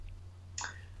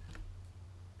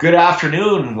Good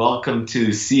afternoon. Welcome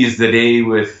to Seize the Day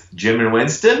with Jim and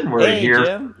Winston. We're Hey, here.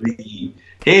 Jim.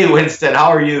 Hey, Winston,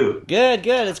 how are you? Good,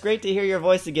 good. It's great to hear your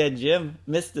voice again, Jim.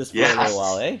 Missed this for a little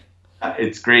while, Yes, eh?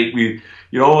 it's great.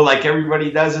 Like everybody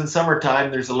does in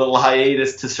summertime, there's a little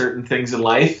hiatus to certain things in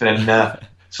life, and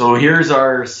so here's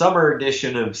our summer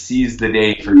edition of Seize the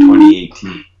Day for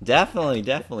 2018. Definitely,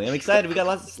 definitely. I'm excited. We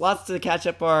got lots to catch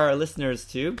up our listeners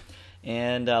too,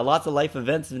 and lots of life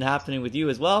events have been happening with you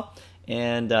as well.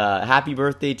 And happy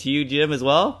birthday to you, Jim, as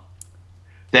well.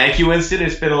 Thank you, Winston.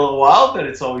 It's been a little while, but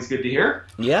it's always good to hear.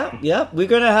 Yeah. We're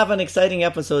going to have an exciting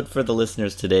episode for the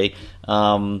listeners today.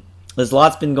 There's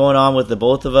lots been going on with the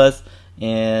both of us,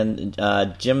 and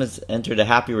Jim has entered a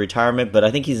happy retirement, but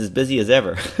I think he's as busy as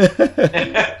ever.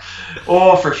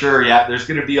 Oh, for sure, yeah. There's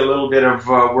going to be a little bit of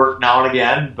work now and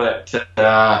again, but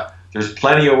there's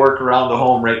plenty of work around the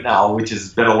home right now, which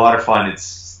has been a lot of fun. It's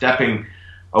stepping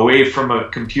away from a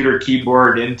computer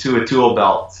keyboard into a tool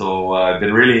belt, so I've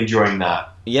been really enjoying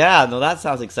that. Yeah, no, that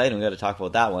sounds exciting. We got to talk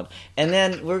about that one. And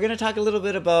then we're going to talk a little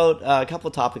bit about a couple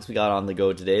of topics we got on the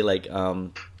go today. Like,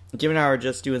 Jim and I were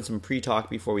just doing some pre-talk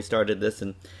before we started this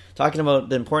and talking about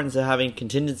the importance of having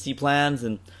contingency plans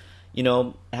and,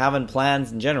 having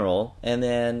plans in general. And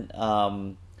then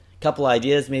a couple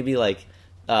ideas, maybe like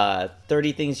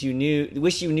 30 things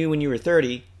wish you knew when you were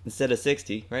 30 instead of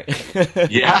 60, right?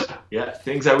 Yeah.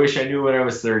 Things I wish I knew when I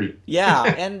was 30. Yeah,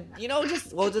 and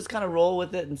we'll just kind of roll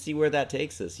with it and see where that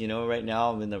takes us. Right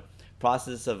now I'm in the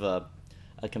process of a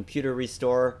computer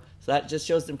restore, so that just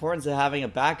shows the importance of having a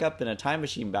backup and a time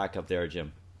machine backup there,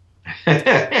 Jim.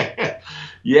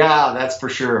 Yeah, that's for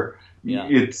sure. Yeah.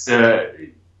 It's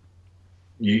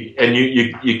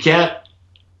you can't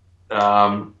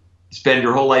spend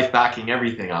your whole life backing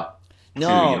everything up.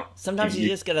 No, sometimes you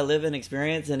just gotta live in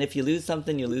experience, and if you lose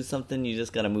something, you lose something. You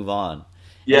just gotta move on.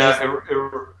 Yeah,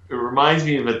 it reminds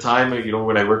me of a time,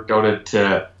 when I worked out at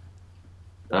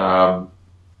a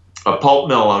pulp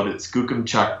mill out at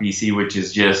Skookumchuck, BC, which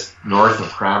is just north of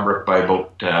Cranbrook by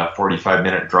about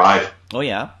 45-minute drive. Oh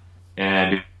yeah.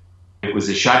 And it was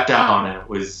a shutdown, and it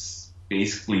was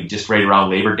basically just right around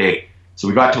Labor Day. So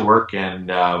we got to work, and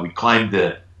we climbed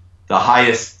the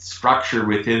highest structure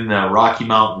within the Rocky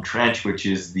Mountain Trench, which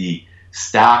is the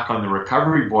stack on the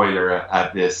recovery boiler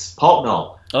at this pulp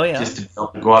mill. Oh yeah. Just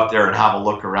to go up there and have a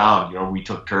look around. We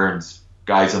took turns,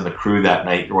 guys on the crew that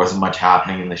night. There wasn't much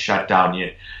happening in the shutdown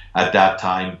yet at that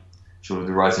time, so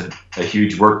there wasn't a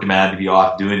huge work demand to be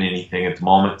off doing anything at the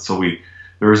moment. So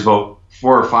there was about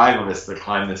 4 or 5 of us that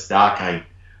climbed the stack, and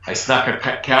I snuck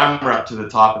a camera up to the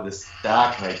top of the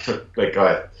stack, and I took like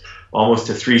almost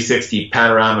a 360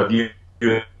 panorama view.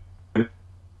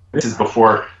 This is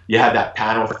before you had that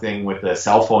panel thing with a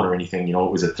cell phone or anything. It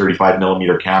was a 35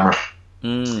 millimeter camera.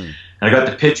 And I got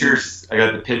the pictures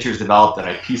developed, and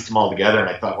I pieced them all together, and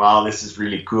I thought, wow, this is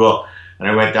really cool. And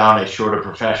I went down, I showed a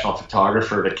professional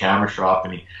photographer at a camera shop,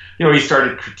 and he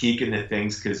started critiquing the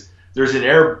things because there's an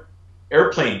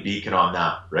airplane beacon on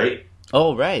that, right?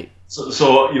 Oh, right.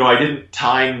 So I didn't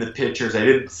time the pictures. I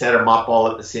didn't set them up all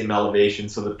at the same elevation.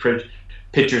 So the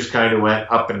pictures kind of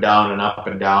went up and down and up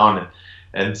and down.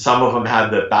 And some of them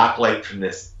had the backlight from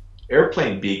this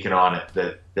airplane beacon on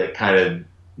it that kind of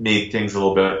made things a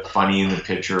little bit funny in the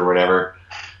picture or whatever.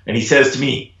 And he says to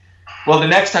me, well, the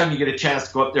next time you get a chance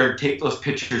to go up there and take those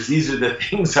pictures, these are the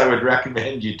things I would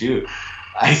recommend you do.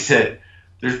 I said,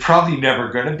 there's probably never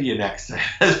going to be a next time.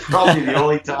 That's probably the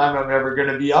only time I'm ever going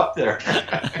to be up there.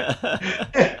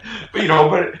 But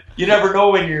you never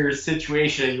know when you're in a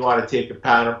situation and you want to take a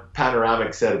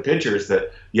panoramic set of pictures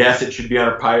that, yes, it should be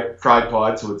on a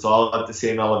tripod so it's all at the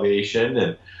same elevation,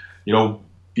 and,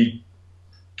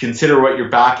 consider what your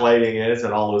backlighting is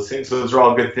and all those things. So those are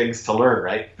all good things to learn,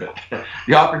 right? But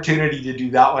the opportunity to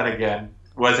do that one again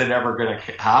wasn't ever going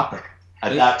to happen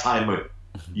at that time of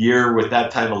year with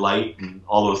that time of light and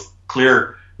all those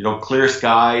clear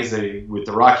skies with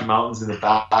the Rocky Mountains in the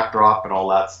backdrop and all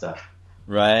that stuff.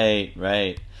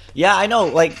 Right. Yeah, I know.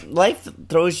 Like, life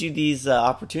throws you these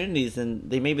opportunities, and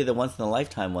they may be the once in a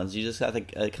lifetime ones. You just have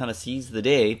to kind of seize the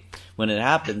day when it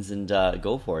happens and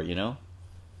go for it.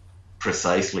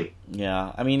 Precisely.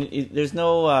 Yeah, I mean, there's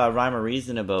no rhyme or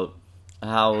reason about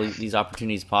how these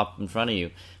opportunities pop in front of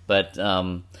you. But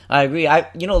I agree.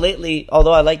 Lately,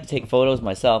 although I like to take photos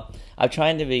myself, I'm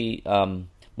trying to be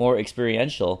more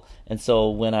experiential. And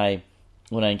so when I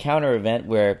encounter an event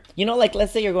where, like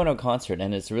let's say you're going to a concert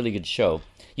and it's a really good show,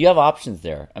 you have options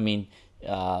there. I mean,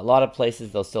 a lot of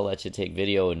places they'll still let you take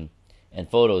video and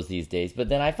photos these days. But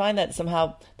then I find that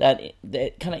somehow that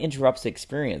kind of interrupts the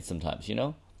experience sometimes.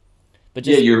 But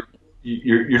just, yeah,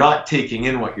 you're not taking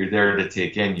in what you're there to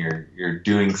take in. You're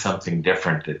doing something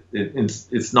different.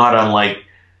 It's not unlike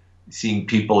seeing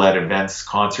people at events,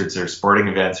 concerts, or sporting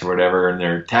events or whatever, and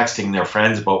they're texting their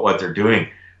friends about what they're doing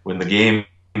when the game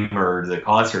or the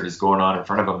concert is going on in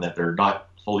front of them that they're not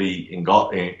fully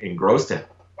engrossed in.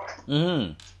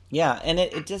 Mm-hmm. Yeah, and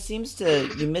it just seems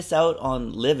you miss out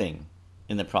on living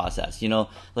in the process.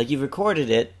 Like you've recorded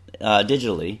it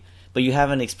digitally, but you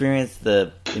haven't experienced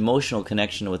the emotional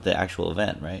connection with the actual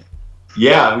event, right?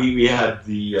 Yeah, we had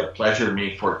the pleasure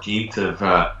May 14th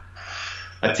of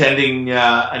attending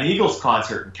an Eagles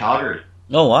concert in Calgary.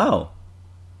 Oh, wow.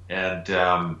 And,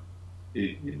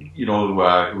 it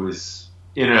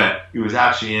was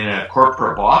actually in a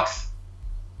corporate box.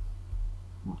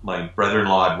 My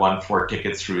brother-in-law had won 4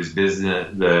 tickets through his business,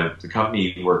 the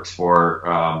company he works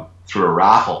for, through a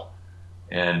raffle.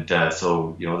 And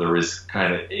so, there was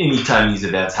kind of, anytime these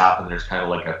events happen, there's kind of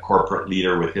like a corporate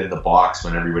leader within the box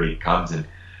when everybody comes, and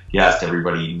he asked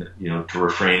everybody, to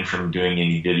refrain from doing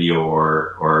any video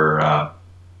or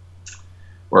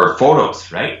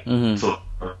photos, right? Mm-hmm. So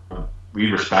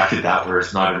we respected that,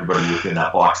 whereas not everybody within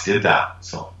that box did that.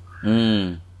 So,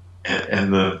 and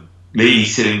the lady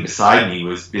sitting beside me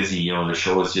was busy. The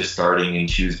show was just starting, and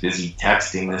she was busy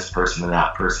texting this person and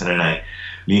that person. And I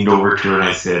leaned over to her and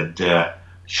I said,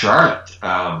 Charlotte,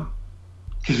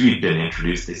 because we'd been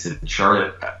introduced. I said,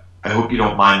 Charlotte, I hope you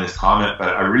don't mind this comment,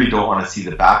 but I really don't want to see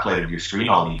the backlight of your screen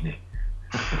all evening.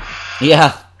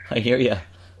 Yeah, I hear you.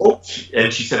 Oh,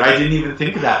 and she said, I didn't even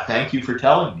think of that. Thank you for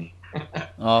telling me.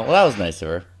 Oh, well, that was nice of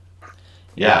her.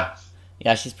 Yeah.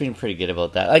 Yeah, she's being pretty good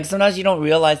about that. Like, sometimes you don't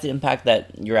realize the impact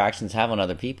that your actions have on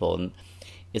other people. And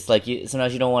it's like,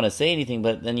 sometimes you don't want to say anything,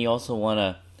 but then you also want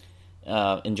to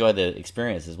enjoy the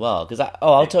experience as well. Because,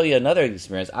 I'll tell you another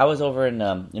experience. I was over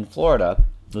in Florida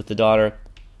with the daughter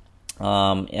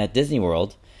at Disney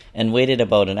World and waited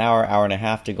about an hour and a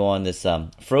half to go on this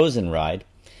Frozen ride.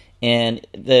 And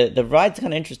the ride's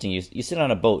kind of interesting. You sit on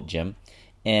a boat, Jim,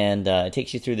 and it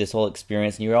takes you through this whole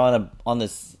experience. And you're on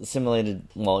this simulated,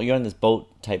 you're on this boat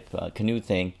type canoe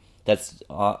thing that's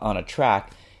on a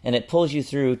track, and it pulls you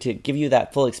through to give you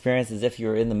that full experience as if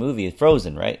you're in the movie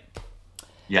Frozen, right?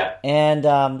 Yeah.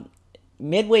 And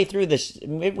midway through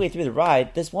the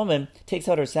ride, this woman takes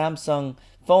out her Samsung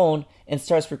phone and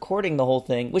starts recording the whole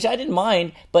thing, which I didn't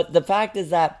mind. But the fact is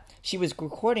that she was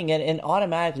recording it, and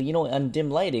automatically, on dim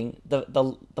lighting,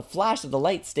 the flash of the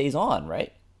light stays on,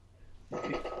 right?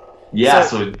 Yeah,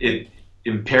 so it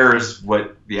impairs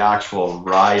what the actual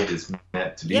ride is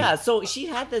meant to be. Yeah, so she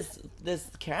had this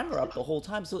camera up the whole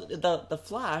time, so the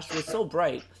flash was so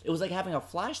bright, it was like having a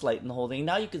flashlight in the whole thing.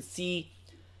 Now you could see,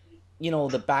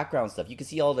 the background stuff. You could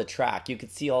see all the track. You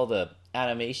could see all the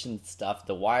animation stuff,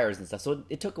 the wires and stuff. So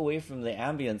it took away from the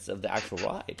ambience of the actual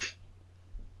ride.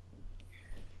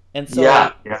 And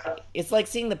so it's like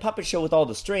seeing the puppet show with all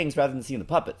the strings rather than seeing the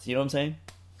puppets. You know what I'm saying?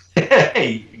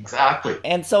 Hey, exactly.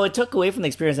 And so it took away from the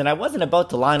experience, and I wasn't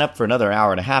about to line up for another hour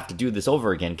and a half to do this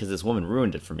over again because this woman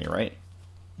ruined it for me, right?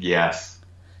 Yes.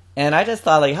 And I just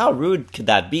thought, how rude could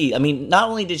that be? I mean, not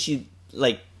only did she,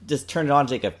 just turn it on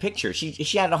to take a picture, she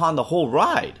had it on the whole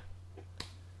ride.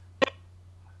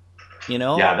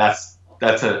 Yeah, that's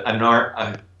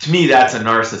to me, that's a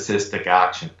narcissistic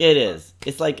action. It is.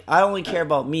 It's like, I only care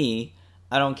about me.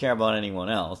 I don't care about anyone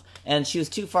else. And she was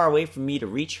too far away from me to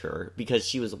reach her because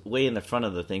she was way in the front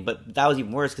of the thing. But that was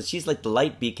even worse because she's like the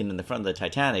light beacon in the front of the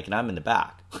Titanic, and I'm in the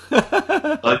back.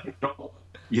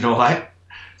 You know what?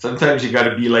 Sometimes you got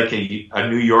to be like a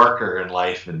New Yorker in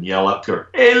life and yell up to her,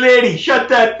 "Hey, lady, shut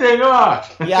that thing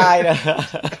off!" Yeah, I know.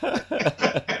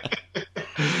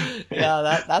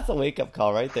 Yeah, that's a wake-up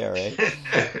call right there, right?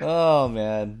 Oh,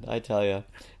 man, I tell you.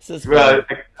 Well,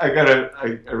 I got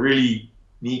a really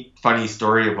neat, funny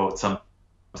story about something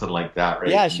like that, right?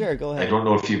 Yeah, sure, go ahead. I don't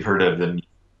know if you've heard of the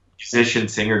musician,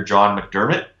 singer John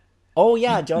McDermott. Oh,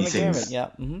 yeah, John McDermott, sings, yeah.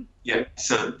 Mm-hmm. Yeah,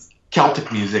 so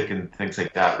Celtic music and things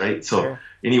like that, right? So Sure.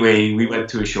 Anyway, we went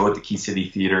to a show at the Key City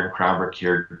Theatre in Cranbrook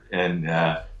here, and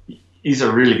he's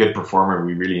a really good performer.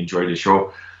 We really enjoyed the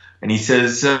show. And he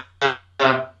says,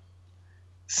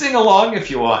 sing along if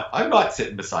you want. I'm not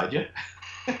sitting beside you.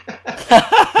 So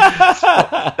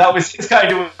that was his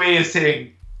kind of way of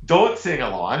saying, don't sing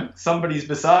along. Somebody's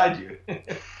beside you.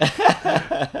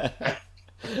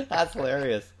 That's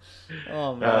hilarious.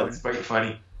 Oh, man. It's quite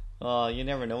funny. Oh, you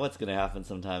never know what's going to happen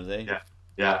sometimes, eh? Yeah.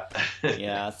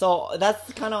 Yeah, so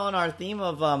that's kind of on our theme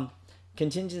of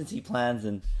contingency plans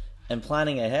and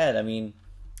planning ahead. I mean,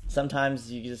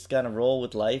 sometimes you just got to roll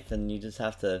with life and you just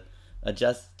have to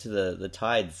adjust to the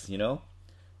tides,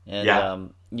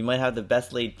 And you might have the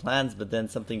best laid plans, but then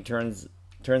something turns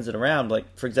turns it around.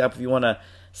 Like, for example, if you want a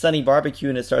sunny barbecue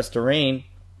and it starts to rain,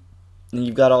 and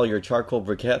you've got all your charcoal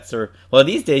briquettes, or well,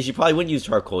 these days you probably wouldn't use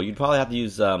charcoal. You'd probably have to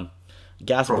use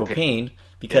gas or propane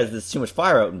because there's too much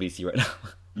fire out in BC right now.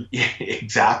 Yeah,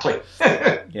 exactly.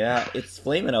 Yeah, it's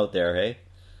flaming out there, hey.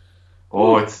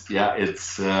 Oh, it's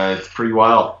pretty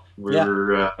wild. We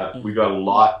got a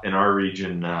lot in our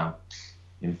region.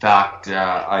 In fact,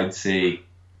 I'd say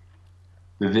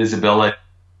the visibility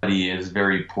is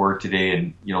very poor today,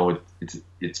 and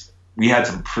it's we had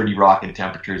some pretty rocking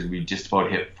temperatures. We just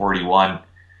about hit 41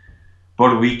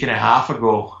 about a week and a half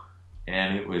ago,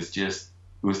 and it was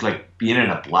like being in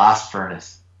a blast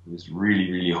furnace. It was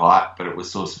really, really hot, but it was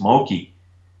so smoky.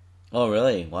 Oh,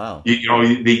 really? Wow. The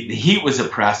heat was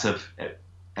oppressive,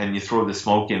 and you throw the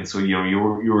smoke in, so you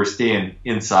were staying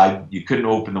inside. You couldn't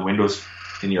open the windows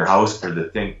in your house for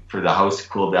the house to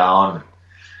cool down.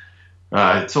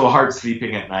 It's so hard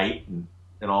sleeping at night and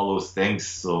all those things.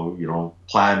 So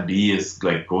plan B is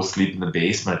like go sleep in the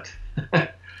basement.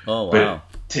 Oh, wow. But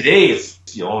today it's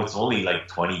only like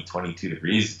 20, 22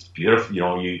 degrees. It's beautiful.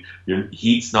 Your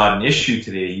heat's not an issue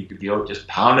today. You could be out just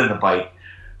pounding the bike,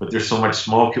 but there's so much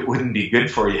smoke it wouldn't be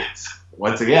good for you. So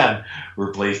once again,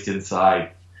 we're placed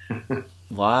inside.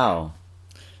 Wow,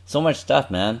 so much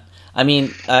stuff, man. I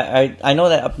mean, I know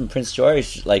that up in Prince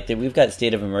George, like we've got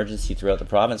state of emergency throughout the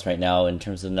province right now in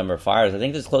terms of the number of fires. I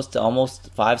think there's close to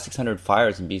almost 500-600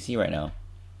 fires in BC right now.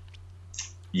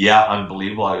 Yeah,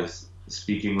 unbelievable. I was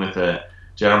speaking with a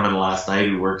gentleman last night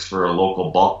who works for a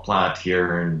local bulk plant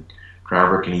here in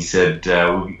Cranbrook, and he said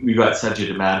we got such a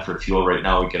demand for fuel right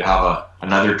now we could have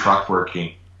another truck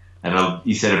working, and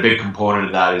he said a big component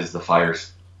of that is the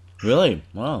fires. Really?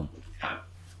 Wow. Yeah.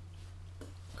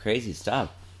 Crazy stuff.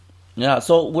 Yeah,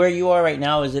 so where you are right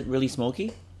now, is it really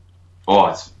smoky? Oh,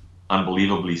 it's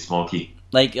unbelievably smoky.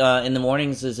 Like in the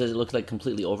mornings, does it look like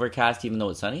completely overcast even though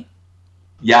it's sunny?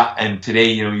 Yeah, and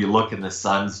today, you look and the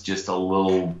sun's just a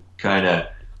little kind of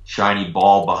shiny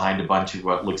ball behind a bunch of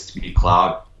what looks to be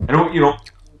cloud. And,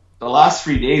 the last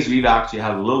 3 days we've actually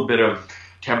had a little bit of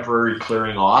temporary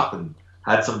clearing off and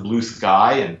had some blue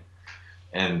sky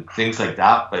and things like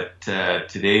that. But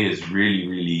today is really,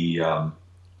 really, I'd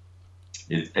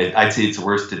say it's the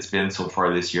worst it's been so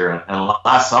far this year. And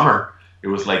last summer, it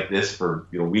was like this for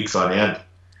weeks on end.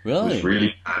 Really? It was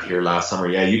really bad here last summer.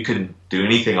 Yeah, you couldn't do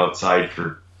anything outside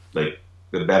for like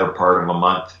the better part of a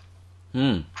month.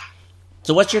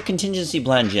 So what's your contingency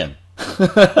plan, Jim?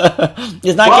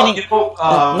 It's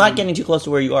not getting too close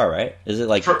to where you are, right? Is it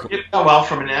like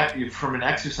from an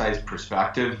exercise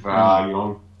perspective,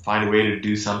 find a way to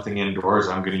do something indoors.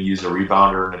 I'm going to use a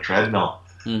rebounder and a treadmill,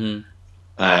 and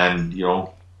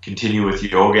continue with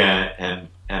yoga and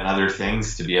other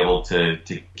things to be able to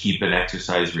keep an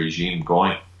exercise regime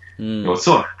going. It's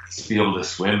so nice to be able to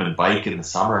swim and bike in the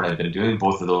summer, and I've been doing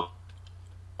both of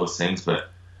those things. But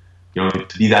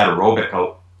to be that aerobic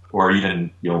out, or even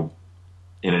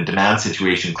in a demand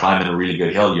situation, climbing a really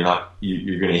good hill,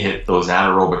 you're going to hit those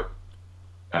anaerobic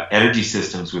energy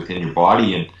systems within your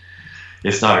body, and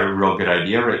it's not a real good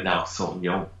idea right now. So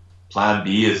plan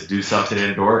B is do something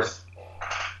indoors.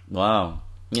 Wow.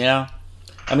 Yeah.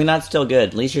 I mean, that's still good.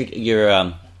 At least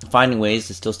you're finding ways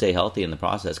to still stay healthy in the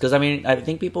process. Because, I mean, I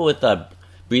think people with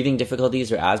breathing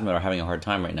difficulties or asthma are having a hard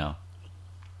time right now.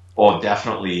 Oh,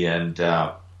 definitely. And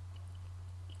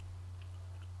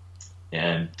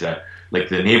like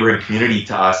the neighboring community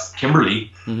to us,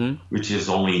 Kimberley, which is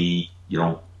only,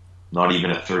 not even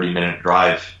a 30-minute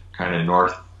drive, kind of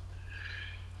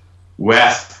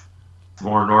northwest,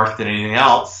 more north than anything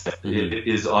else, it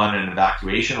is on an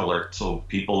evacuation alert. So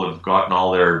people have gotten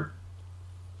all their,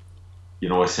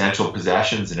 essential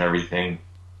possessions and everything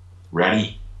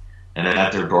ready, and then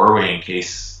at their doorway in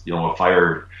case, a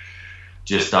fire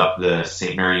just up the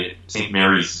St.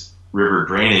 Mary's River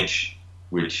drainage,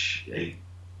 which the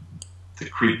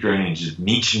creek drainage is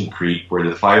Meechin Creek, where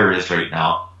the fire is right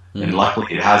now. And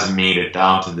luckily it hasn't made it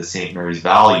down to the St. Mary's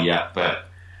Valley yet, but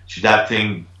should that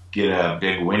thing get a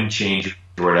big wind change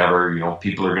or whatever,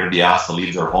 people are going to be asked to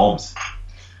leave their homes.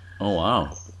 Oh,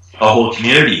 wow. A whole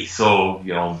community. So,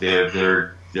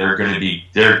 they're going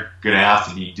to have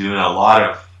to be doing a lot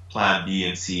of plan B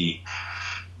and C,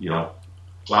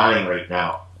 planning right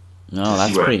now. No,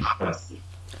 that's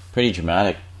pretty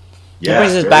dramatic. Yeah, it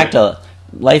brings us back to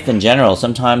life in general.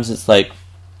 Sometimes it's like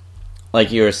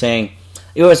you were saying.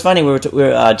 It was funny.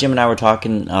 Jim and I were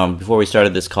talking before we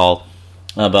started this call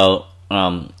about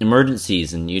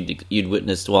emergencies, and you'd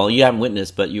witnessed. Well, you haven't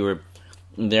witnessed, but you were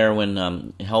there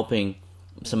when helping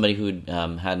somebody who'd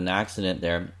had an accident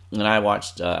there. And I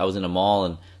watched. I was in a mall,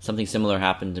 and something similar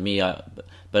happened to me.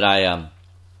 But I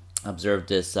observed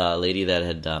this lady that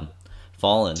had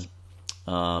fallen,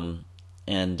 and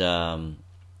in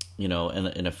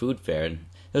a food fair. And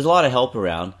there's a lot of help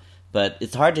around, but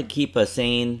it's hard to keep a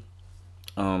sane,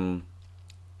 kind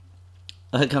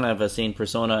of a sane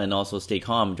persona and also stay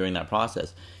calm during that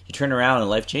process. You turn around and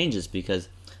life changes because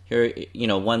here,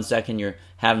 1 second you're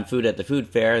having food at the food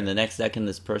fair, and the next second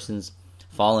this person's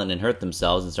fallen and hurt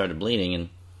themselves and started bleeding, and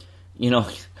you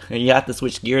have to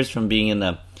switch gears from being in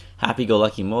the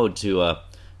happy-go-lucky mode to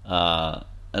an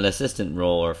assistant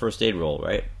role or first aid role,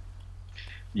 right?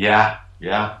 Yeah,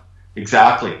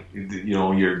 exactly.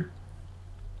 Your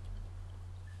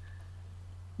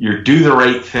do the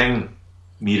right thing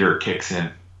meter kicks in.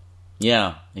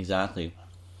 Yeah, exactly.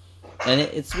 And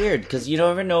it's weird because you don't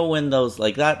ever know when those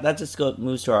like that just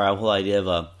moves to our whole idea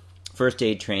of first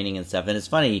aid training and stuff. And it's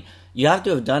funny, you have to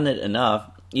have done it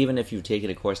enough, even if you've taken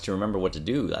a course, to remember what to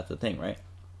do. That's the thing, right?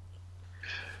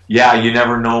 Yeah, you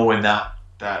never know when that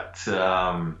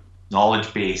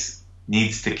knowledge base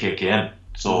needs to kick in.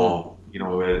 So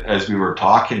as we were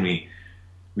talking, we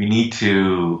need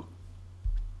to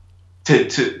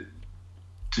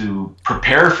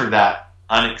prepare for that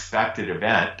unexpected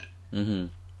event. Mm-hmm.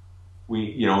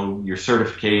 Your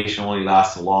certification only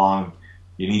lasts so long.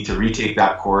 You need to retake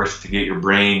that course to get your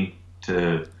brain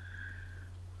to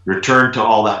return to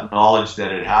all that knowledge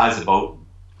that it has about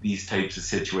these types of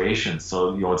situations.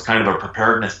 So, it's kind of a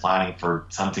preparedness planning for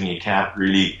something you can't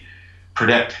really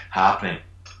predict happening.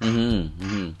 Mm-hmm.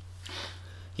 Mm-hmm.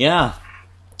 Yeah.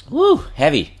 Woo!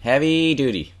 Heavy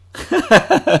duty.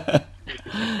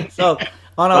 So,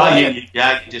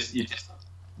 you just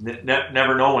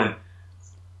never know when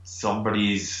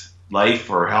somebody's life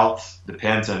or health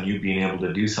depends on you being able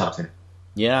to do something.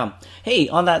 Yeah. Hey,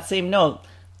 on that same note,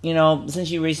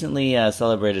 since you recently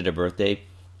celebrated a birthday,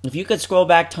 if you could scroll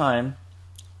back time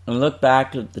and look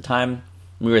back at the time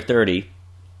we were 30,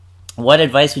 what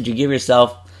advice would you give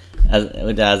yourself as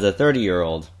a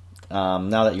 30-year-old? Now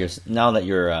that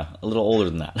you're a little older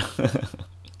than that.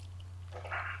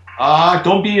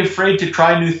 Don't be afraid to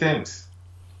try new things.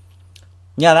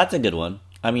 Yeah, that's a good one.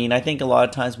 I mean, I think a lot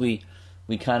of times we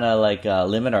kind of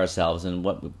limit ourselves and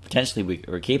what potentially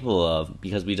we're capable of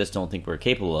because we just don't think we're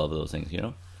capable of those things,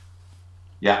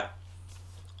 Yeah.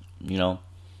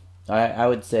 I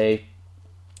would say,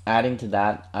 adding to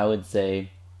that, I would say,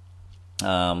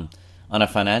 on a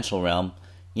financial realm,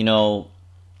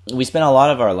 we spend a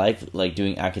lot of our life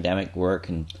doing academic work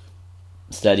and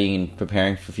studying and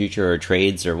preparing for future or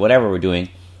trades or whatever we're doing.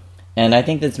 And I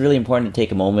think that's really important to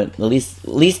take a moment, at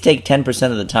least take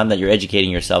 10% of the time that you're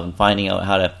educating yourself and finding out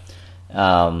how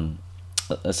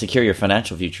to secure your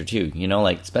financial future too.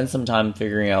 Spend some time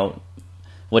figuring out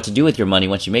what to do with your money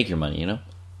once you make your money.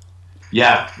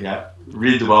 Yeah.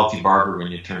 Read The Wealthy Barber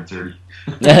when you turn 30.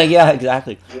 Yeah,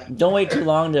 exactly. Don't wait too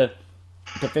long to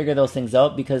figure those things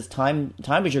out because time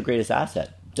is your greatest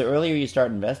asset. The earlier you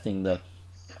start investing, the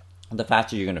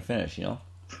faster you're going to finish.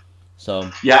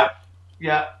 So yeah,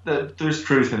 there's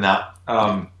truth in that.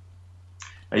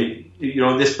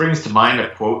 This brings to mind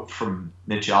a quote from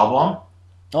Mitch Albom.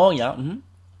 Oh yeah. Mm-hmm.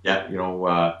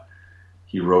 Yeah,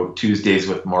 he wrote Tuesdays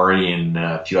with Maury and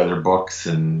a few other books,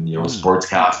 and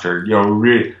Sportscaster.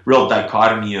 Real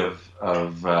dichotomy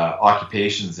of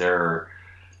occupations there, or,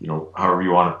 however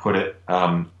you want to put it.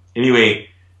 Anyway,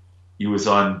 he was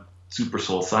on Super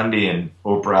Soul Sunday, and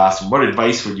Oprah asked him, "What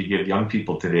advice would you give young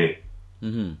people today?"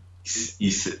 Mm-hmm.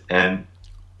 And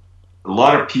a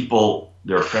lot of people,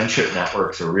 their friendship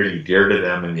networks are really dear to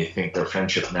them, and they think their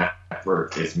friendship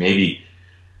network is maybe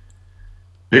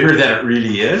bigger than it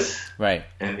really is. Right.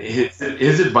 And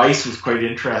his advice was quite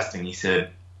interesting. He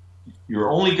said, "You're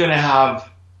only going to have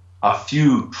a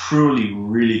few truly,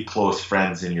 really close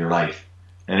friends in your life.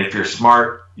 And if you're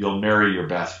smart, you'll marry your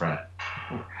best friend."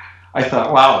 I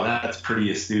thought, wow, that's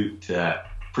pretty astute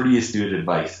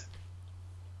advice.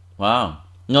 Wow.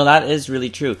 No, that is really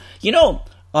true.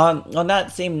 On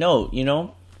that same note,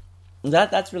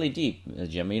 that's really deep,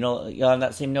 Jim. On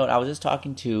that same note, I was just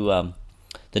talking to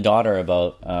the daughter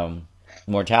about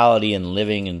mortality and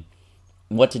living and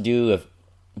what to do if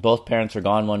both parents are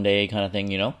gone one day, kind of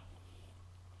thing.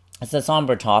 It's a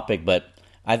somber topic, but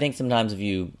I think sometimes if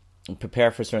you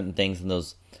prepare for certain things in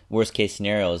those worst case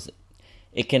scenarios,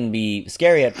 it can be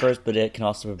scary at first, but it can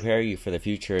also prepare you for the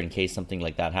future in case something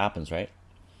like that happens, right?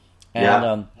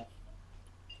 And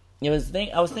I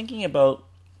was thinking about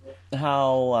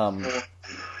how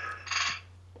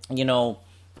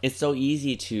it's so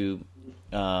easy to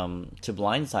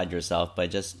blindside yourself by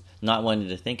just not wanting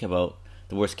to think about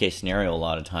the worst case scenario a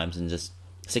lot of times and just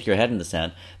stick your head in the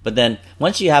sand. But then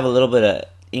once you have a little bit of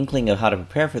inkling of how to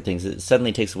prepare for things, it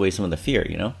suddenly takes away some of the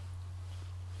fear,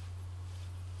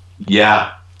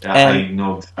 Yeah, And I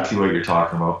know exactly what you're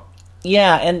talking about.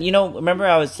 yeah, and remember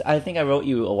I think I wrote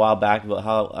you a while back about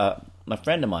how my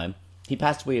friend of mine, he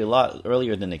passed away a lot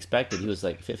earlier than expected. He was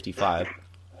like 55.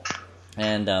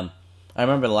 And I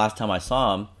remember the last time I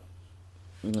saw him,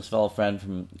 this fellow friend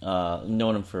from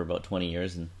known him for about 20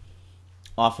 years, and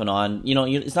off and on.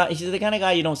 It's not he's the kind of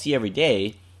guy you don't see every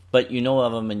day, but you know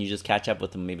of him and you just catch up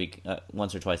with him maybe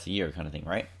once or twice a year, kind of thing,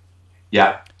 right?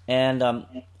 Yeah, And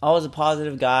always a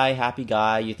positive guy, happy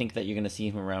guy. You think that you're going to see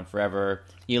him around forever.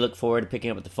 You look forward to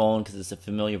picking up the phone because it's a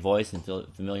familiar voice and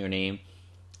familiar name,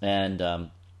 and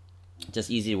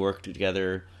just easy to work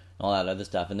together and all that other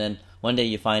stuff. And then one day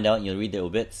you find out, and you read the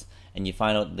obits, and you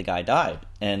find out the guy died,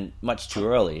 and much too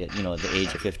early, at the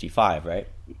age of 55, right?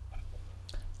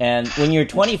 And when you're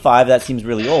 25, that seems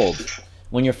really old.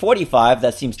 When you're 45,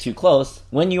 that seems too close.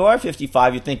 When you are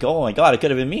 55, you think, oh my God, it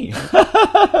could have been me.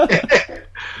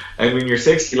 and when you're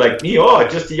 60, like me, oh,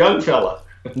 just a young fella.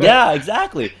 Yeah,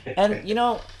 exactly. And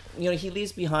he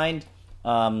leaves behind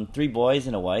 3 boys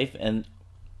and a wife, and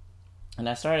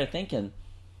I started thinking,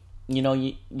 when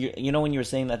you were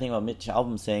saying that thing about Mitch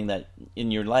Albom saying that in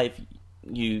your life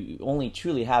you only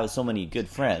truly have so many good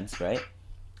friends, right?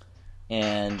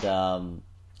 And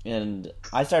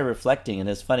I started reflecting, and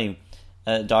it's funny.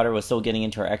 Daughter was still getting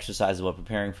into her exercise about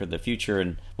preparing for the future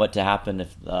and what to happen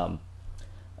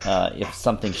if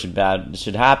something should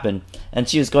happen, and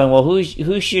she was going, well,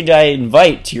 who should I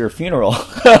invite to your funeral,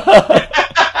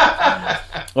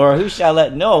 or who should I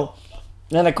let know?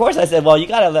 And of course I said, well, you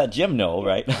gotta let Jim know,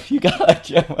 right? You gotta let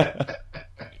Jim.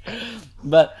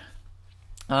 But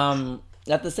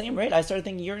at the same rate, I started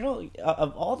thinking,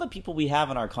 of all the people we have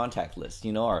on our contact list,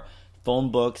 our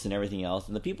phone books and everything else,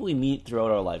 and the people we meet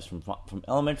throughout our lives from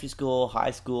elementary school,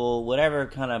 high school, whatever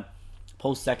kind of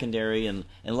post-secondary and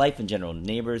life in general,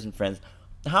 neighbors and friends,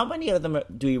 how many of them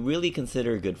do we really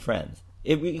consider good friends?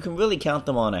 You can really count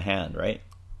them on a hand, right?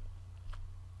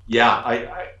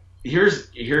 Yeah,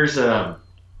 here's a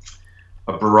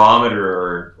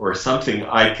barometer or something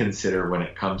I consider when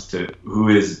it comes to who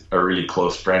is a really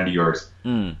close friend of yours.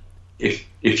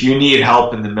 If you need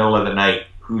help in the middle of the night,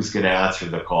 who's going to answer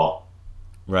the call?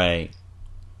 Right.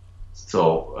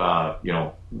 So,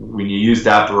 when you use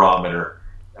that barometer,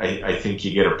 I think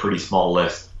you get a pretty small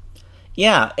list.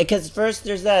 Yeah, because first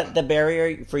there's the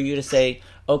barrier for you to say,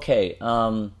 okay,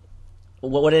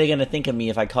 what are they going to think of me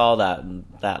if I call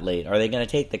that late? Are they going to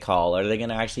take the call? Are they going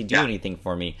to actually do anything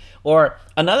for me? Or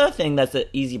another thing that's an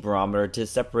easy barometer to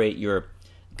separate your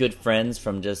good friends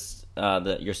from just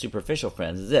your superficial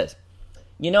friends is this.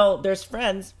 There's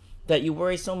friends that you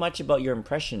worry so much about your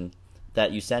impression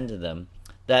that you send to them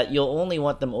that you'll only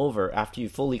want them over after you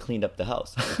fully cleaned up the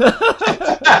house.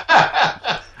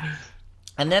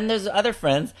 And then there's other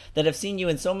friends that have seen you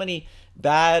in so many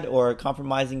bad or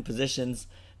compromising positions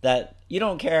that you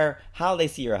don't care how they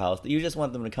see your house, that you just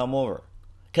want them to come over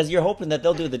because you're hoping that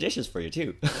they'll do the dishes for you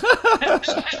too.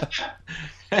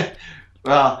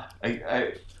 Well,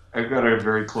 I've got a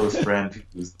very close friend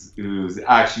who's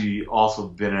actually also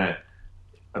been a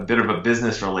bit of a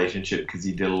business relationship because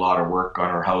he did a lot of work on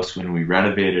our house when we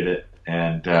renovated it,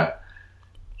 and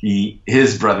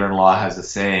his brother-in-law has a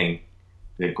saying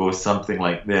that goes something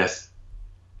like this: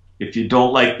 if you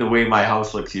don't like the way my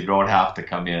house looks, you don't have to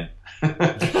come in.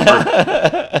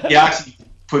 He actually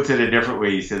puts it a different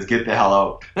way. He says, get the hell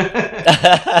out.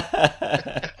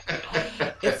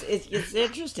 It's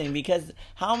interesting because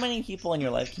how many people in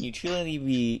your life can you truly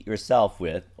be yourself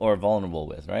with or vulnerable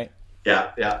with, right?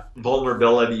 Yeah.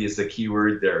 Vulnerability is the key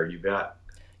word there. You bet.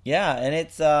 Yeah, and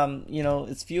it's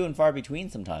it's few and far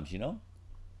between sometimes,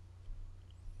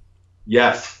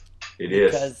 Yes, it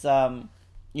is. Because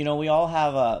we all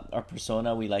have a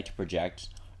persona we like to project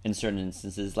in certain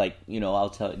instances. Like, I'll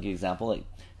tell you an example, like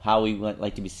how we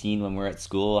like to be seen when we're at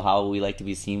school, how we like to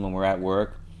be seen when we're at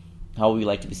work, how we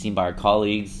like to be seen by our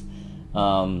colleagues,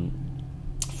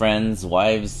 friends,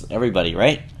 wives, everybody,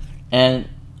 right? And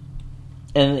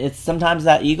it's sometimes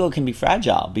that ego can be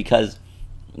fragile because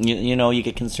you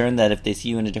get concerned that if they see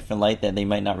you in a different light that they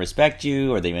might not respect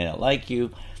you or they may not like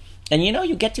you. And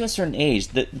you get to a certain age.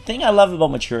 The thing I love about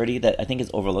maturity that I think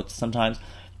is overlooked sometimes,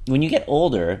 when you get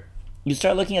older, you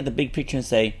start looking at the big picture and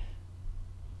say,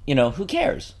 who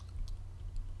cares?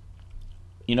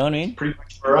 You know what I mean? Pretty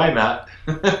much where I'm at.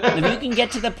 If you can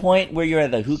get to the point where you're at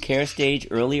the who cares stage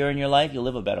earlier in your life, you'll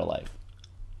live a better life.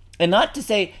 And not to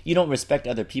say you don't respect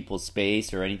other people's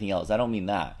space or anything else. I don't mean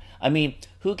that. I mean,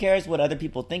 who cares what other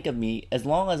people think of me as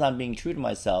long as I'm being true to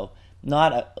myself,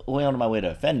 not going out of my way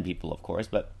to offend people, of course,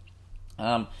 but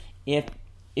if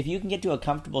you can get to a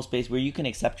comfortable space where you can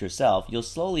accept yourself, you'll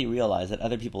slowly realize that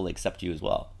other people will accept you as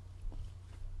well.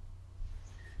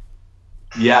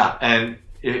 Yeah, and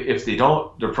if they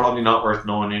don't, they're probably not worth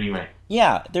knowing anyway.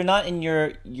 Yeah, they're not in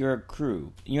your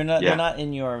crew. You're not. They're Yeah, not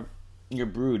in your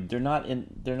brood. They're not in.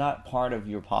 They're not part of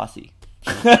your posse.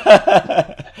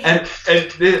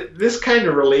 this kind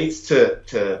of relates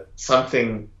to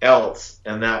something else,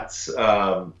 and that's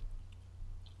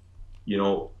you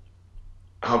know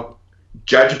how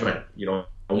judgment. We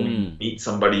Mm, meet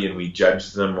somebody and we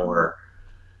judge them, or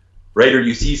right, or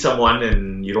you see someone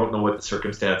and you don't know what the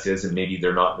circumstance is, and maybe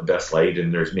they're not in the best light,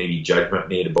 and there's maybe judgment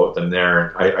made about them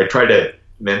there. I try to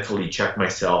mentally check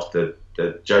myself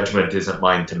that judgment isn't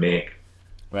mine to make.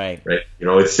 right. Right,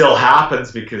 it still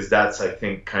happens because that's, I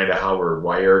think, kind of how we're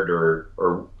wired,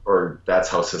 or that's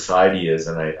how society is,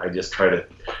 and I just try to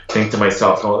think to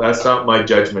myself, oh, that's not my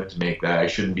judgment to make. That I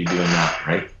shouldn't be doing that,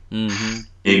 right? Mm-hmm.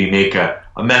 Maybe make a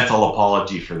mental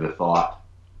apology for the thought.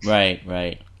 Right.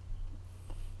 Right.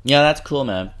 Yeah, that's cool,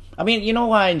 man. I mean, you know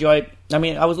why I enjoy? I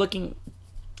mean, I was looking.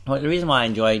 Well, the reason why I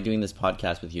enjoy doing this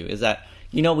podcast with you is that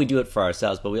we do it for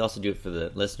ourselves, but we also do it for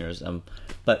the listeners.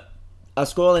 But I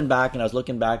was scrolling back and I was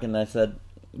looking back, and I said,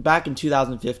 back in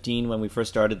 2015 when we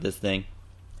first started this thing,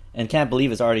 and can't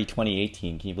believe it's already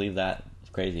 2018. Can you believe that?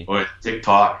 It's crazy. Boy,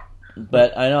 TikTok.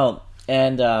 But I know,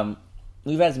 and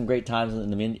we've had some great times in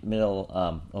the middle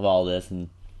of all this. And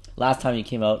last time you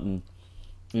came out and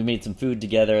we made some food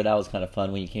together. That was kind of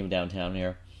fun when you came downtown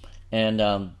here. And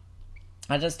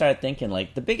I just started thinking,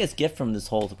 like, the biggest gift from this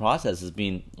whole process has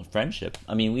been friendship.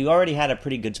 I mean, we already had a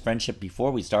pretty good friendship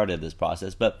before we started this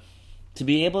process, but to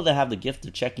be able to have the gift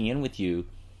of checking in with you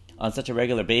on such a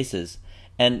regular basis,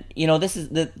 and this is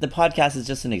the podcast is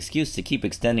just an excuse to keep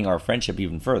extending our friendship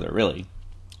even further, really,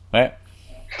 right?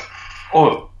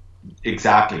 Oh,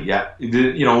 exactly. Yeah,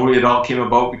 it all came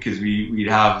about because we'd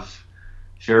have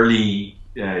fairly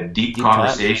deep Deep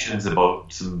conversations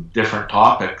about some different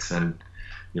topics, and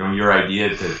your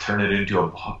idea to turn it into a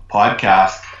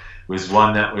podcast was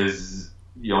one that was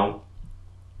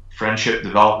friendship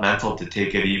developmental to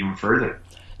take it even further.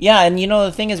 Yeah, and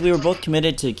the thing is, we were both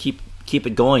committed to keep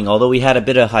it going, although we had a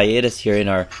bit of hiatus here in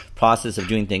our process of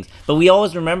doing things. But we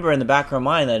always remember in the back of our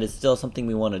mind that it's still something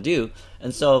we want to do.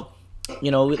 And so,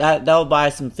 that'll buy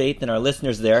some faith in our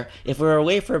listeners there. If we're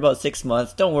away for about 6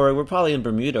 months, don't worry, we're probably in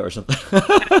Bermuda or something.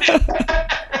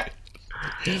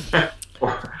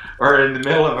 or in the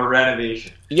middle of a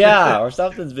renovation. Yeah, or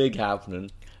something's big happening.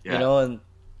 Yeah. And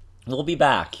we'll be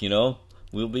back,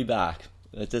 We'll be back.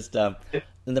 It's just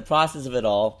in the process of it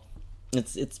all,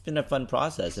 it's been a fun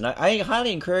process, and I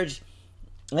highly encourage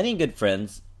any good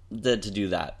friends to do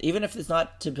that, even if it's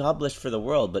not to publish for the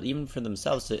world, but even for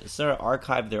themselves to sort of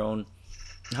archive their own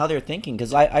how they're thinking.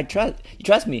 Because I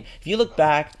trust me, if you look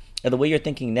back at the way you're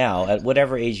thinking now, at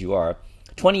whatever age you are,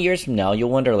 20 years from now, you'll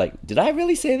wonder, like, did I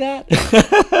really say that?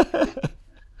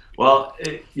 Well,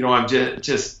 I'm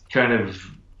just kind of,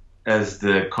 as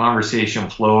the conversation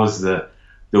flows, the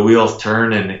wheels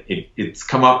turn, and it's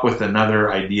come up with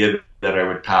another idea that I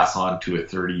would pass on to a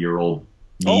 30-year-old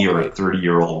me, or a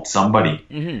 30-year-old somebody.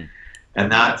 Mm-hmm.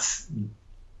 And that's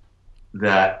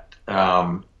that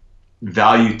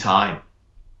value time.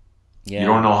 Yeah. You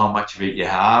don't know how much of it you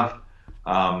have.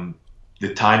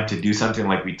 The time to do something,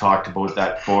 like we talked about,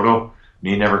 that photo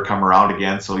may never come around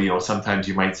again. So, sometimes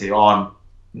you might say, oh, I'm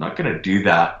not going to do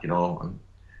that. I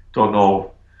don't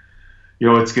know.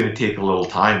 It's going to take a little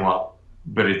time. Well,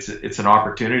 but it's an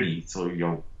opportunity.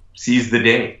 So, seize the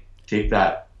day. Take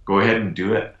that. Go ahead and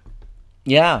do it.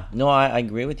 Yeah, no, I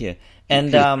agree with you.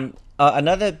 And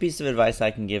another piece of advice I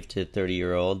can give to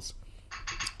 30-year-olds,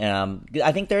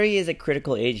 I think 30 is a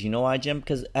critical age. You know why, Jim?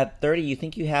 Because at 30, you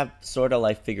think you have sort of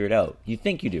life figured out. You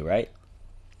think you do, right?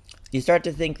 You start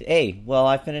to think, hey, well,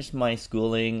 I finished my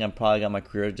schooling. I'm probably got my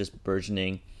career just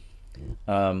burgeoning.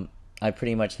 I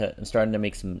pretty much am starting to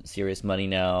make some serious money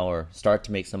now, or start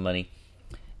to make some money.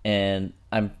 And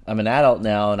I'm an adult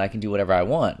now, and I can do whatever I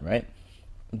want, right?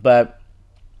 But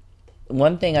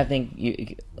one thing I think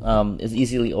is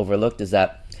easily overlooked is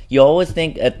that you always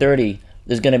think at 30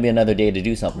 there's going to be another day to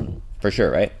do something, for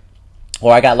sure, right?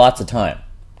 Or I got lots of time,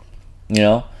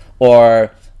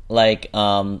 or like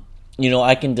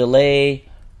I can delay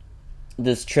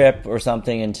this trip or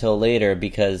something until later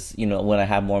because when I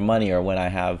have more money, or when I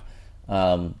have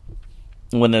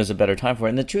when there's a better time for it.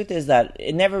 And the truth is that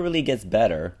it never really gets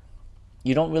better.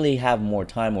 You don't really have more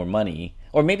time or money.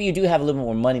 Or maybe you do have a little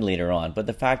more money later on, but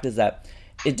the fact is that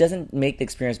it doesn't make the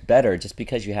experience better just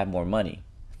because you have more money.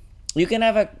 You can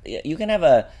have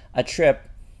a trip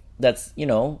that's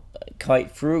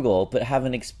quite frugal, but have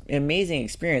an amazing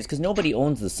experience, because nobody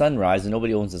owns the sunrise and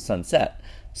nobody owns the sunset.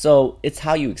 So it's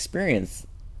how you experience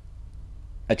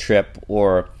a trip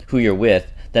or who you're with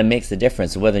that makes the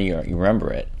difference of whether you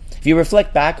remember it. If you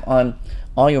reflect back on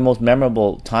all your most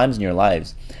memorable times in your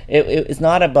lives, it's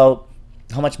not about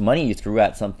how much money you threw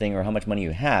at something or how much money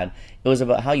you had. It was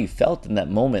about how you felt in that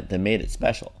moment that made it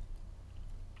special.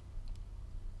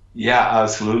 Yeah,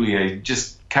 absolutely. I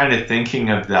just kind of thinking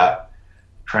of that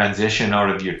transition out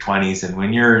of your 20s, and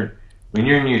when you're in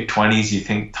your 20s, you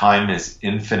think time is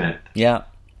infinite. Yeah.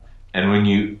 And when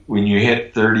you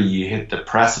hit 30, you hit the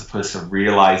precipice of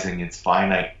realizing it's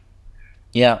finite.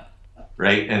 Yeah.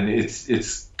 Right? And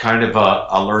it's kind of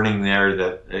a learning there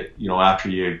that after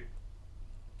you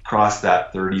cross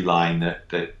that 30 line,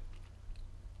 that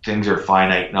things are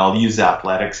finite. And I'll use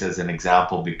athletics as an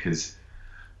example because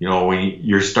when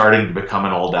you're starting to become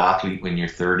an old athlete when you're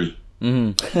 30.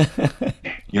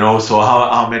 Mm-hmm. So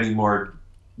how many more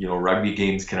rugby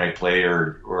games can I play,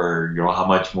 or how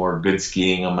much more good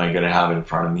skiing am I going to have in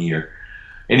front of me, or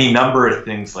any number of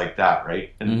things like that,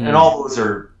 right? And all those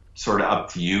are sort of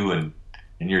up to you and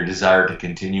your desire to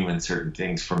continue in certain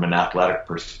things from an athletic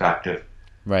perspective.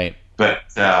 Right. But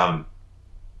I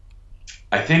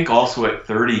think also at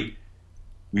 30,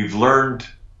 we've learned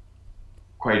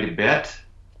quite a bit,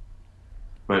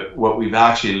 but what we've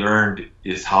actually learned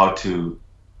is how to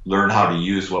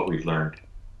use what we've learned.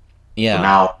 Yeah. So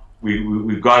now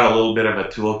we've got a little bit of a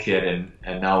toolkit,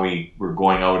 and now we're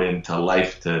going out into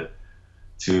life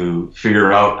to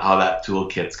figure out how that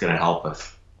toolkit's going to help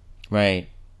us. Right.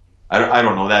 I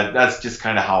don't know, that's just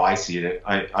kind of how I see it.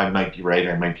 I might be right,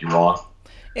 I might be wrong.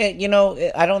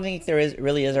 I don't think there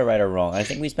really is a right or wrong. I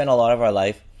think we spend a lot of our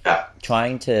life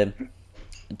trying to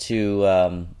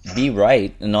be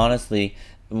right, and honestly,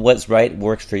 what's right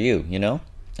works for you.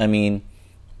 I mean,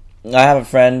 I have a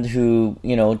friend who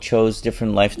chose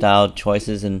different lifestyle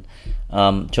choices and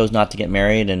chose not to get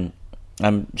married, and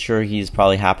I'm sure he's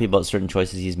probably happy about certain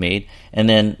choices he's made. And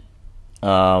then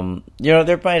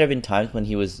there might have been times when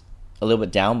he was a little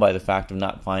bit down by the fact of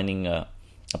not finding a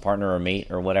partner or a mate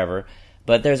or whatever.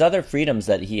 But there's other freedoms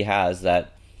that he has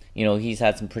that, he's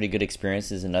had some pretty good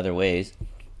experiences in other ways,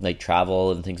 like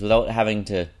travel and things, without having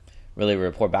to really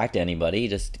report back to anybody,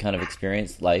 just kind of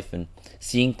experience life and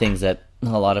seeing things that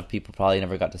a lot of people probably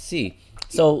never got to see.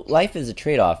 So life is a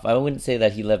trade-off. I wouldn't say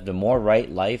that he lived a more right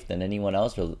life than anyone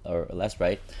else or less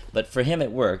right, but for him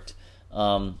it worked.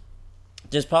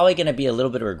 There's probably going to be a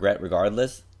little bit of regret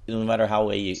regardless, no matter how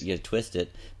way you twist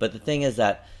it. But the thing is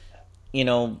that,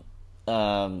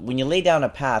 when you lay down a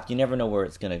path, you never know where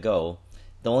it's going to go.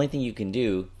 The only thing you can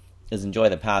do is enjoy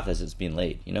the path as it's being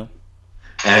laid,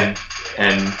 And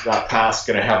that path's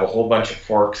going to have a whole bunch of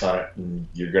forks on it, and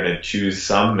you're going to choose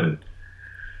some, and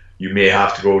you may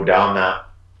have to go down that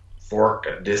fork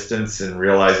a distance and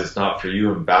realize it's not for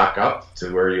you, and back up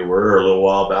to where you were a little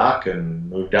while back and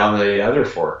move down the other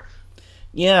fork.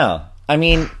 Yeah. I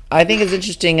mean, I think it's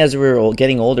interesting as we're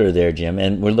getting older there, Jim,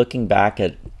 and we're looking back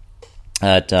at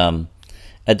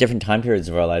different time periods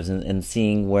of our lives and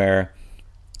seeing where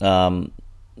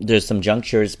there's some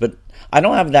junctures, but I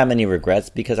don't have that many regrets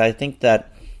because I think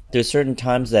that there's certain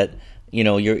times that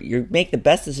you make the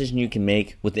best decision you can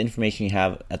make with the information you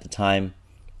have at the time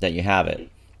that you have it.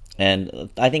 And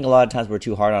I think a lot of times we're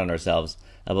too hard on ourselves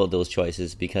about those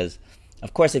choices because,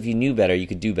 of course, if you knew better, you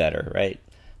could do better, right?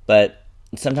 But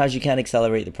sometimes you can't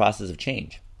accelerate the process of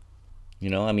change.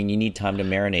 I mean, you need time to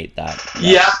marinate that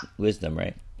wisdom,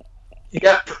 right?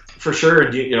 Yeah, for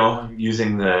sure.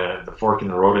 Using the fork in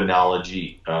the road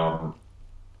analogy,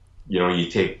 you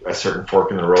take a certain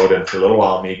fork in the road, and for a little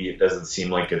while, maybe it doesn't seem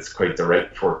like it's quite the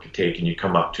right fork to take, and you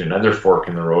come up to another fork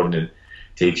in the road, and it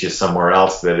takes you somewhere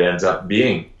else that ends up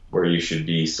being where you should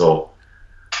be. So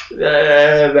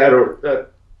that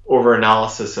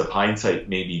over-analysis of hindsight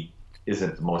maybe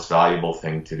isn't the most valuable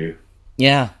thing to do.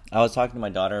 Yeah, I was talking to my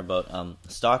daughter about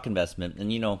stock investment,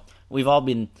 and we've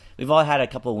all had a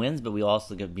couple of wins, but we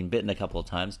also have been bitten a couple of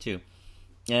times too.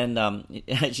 And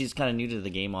she's kind of new to the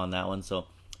game on that one, so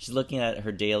she's looking at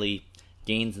her daily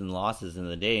gains and losses in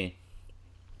the day.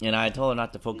 And I told her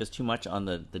not to focus too much on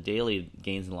the daily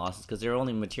gains and losses because they're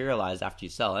only materialized after you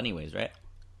sell anyways, right?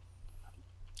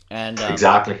 And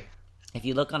exactly. If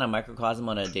you look on a microcosm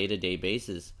on a day-to-day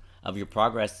basis of your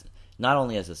progress, not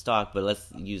only as a stock, but let's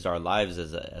use our lives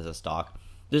as a stock,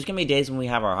 there's going to be days when we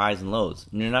have our highs and lows.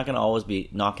 And you're not going to always be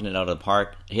knocking it out of the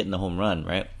park, hitting the home run,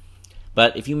 right?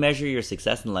 But if you measure your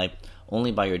success in life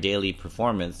only by your daily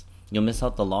performance, you'll miss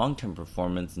out the long-term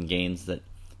performance and gains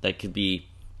that could be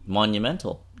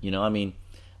monumental. I mean,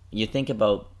 you think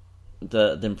about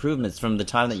the improvements from the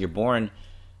time that you're born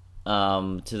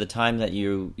to the time that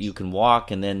you can walk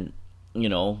and then,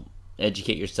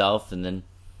 educate yourself and then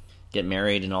get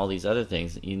married and all these other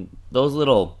things. Those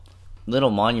little little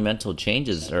monumental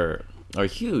changes are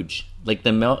huge. Like the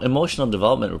emotional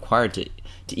development required to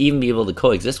even be able to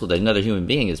coexist with another human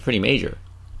being is pretty major.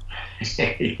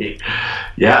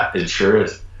 Yeah, it sure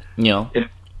is. You know,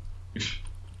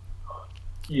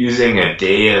 using a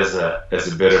day as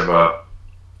a bit of a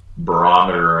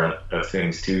barometer of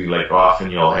things too. Like often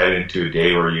you'll head into a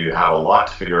day where you have a lot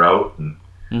to figure out, and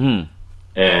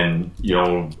and you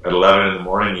know, at 11 in the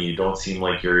morning you don't seem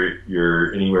like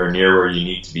you're anywhere near where you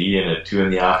need to be, and at 2 in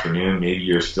the afternoon maybe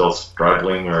you're still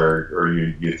struggling, or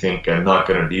you think I'm not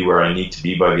going to be where I need to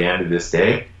be by the end of this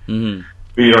day.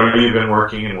 But you know, you've been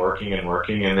working and working and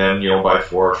working, and then, you know, by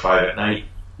 4 or 5 at night,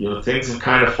 you know, things have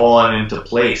kind of fallen into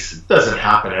place. It doesn't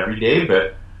happen every day,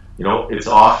 but you know, it's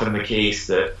often the case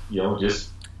that, you know, just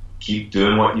keep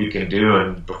doing what you can do,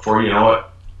 and before you know it,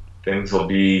 things will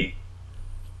be,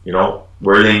 you know,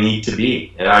 where they need to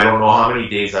be. And I don't know how many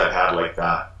days I've had like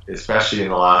that, especially in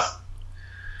the last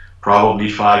probably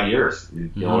 5 years.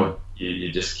 You know, you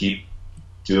just keep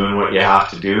doing what you have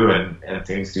to do, and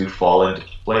things do fall into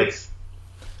place.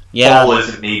 Yeah. Fall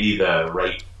isn't maybe the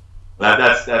right,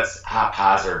 that's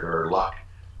haphazard or luck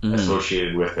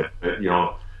associated with it. But, you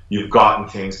know, you've gotten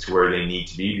things to where they need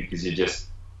to be because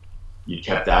you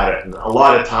kept at it. And a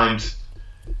lot of times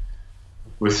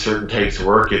with certain types of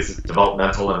work, it's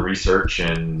developmental and research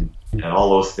and all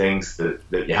those things that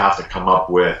you have to come up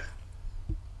with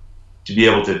to be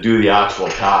able to do the actual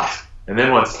task. And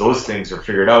then once those things are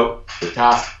figured out, the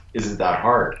task isn't that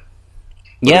hard.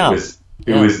 Yeah.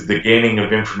 It was the gaining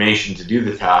of information to do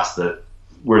the task that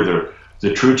where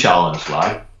the true challenge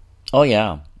lie. Oh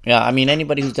yeah. Yeah, I mean,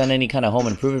 anybody who's done any kind of home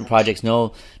improvement projects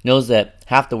knows that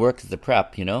half the work is the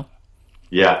prep, you know?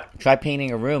 Yeah. Try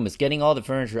painting a room. It's getting all the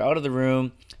furniture out of the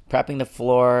room, prepping the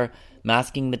floor,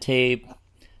 masking the tape,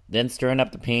 then stirring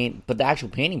up the paint. But the actual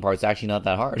painting part's actually not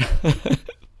that hard.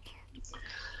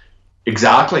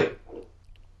 Exactly.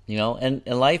 You know, and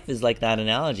life is like that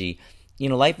analogy. You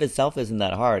know, life itself isn't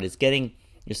that hard. It's getting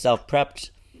yourself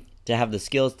prepped to have the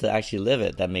skills to actually live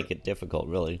it that make it difficult,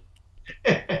 really.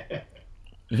 I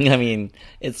mean,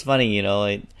 it's funny, you know,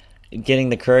 like getting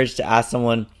the courage to ask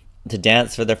someone to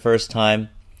dance for their first time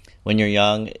when you're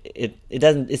young.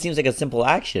 It seems like a simple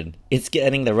action. It's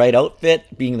getting the right outfit,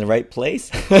 being in the right place,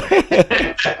 having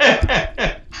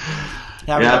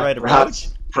the right approach.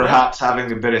 Perhaps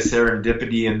having a bit of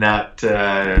serendipity in that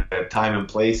time and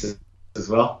place as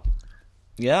well.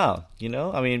 Yeah, you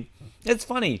know, I mean, it's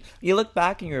funny. You look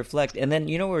back and you reflect, and then,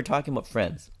 you know, we were talking about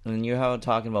friends, and you're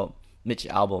talking about Mitch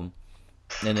Albom,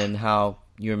 and then how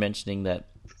you were mentioning that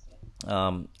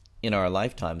in our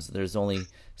lifetimes, there's only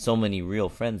so many real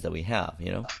friends that we have,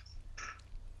 you know?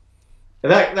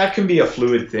 And that can be a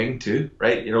fluid thing too,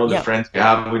 right? You know, the friends you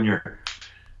have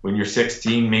when you're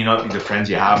 16 may not be the friends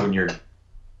you have when you're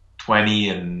 20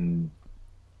 and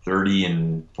 30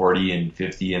 and 40 and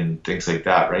 50 and things like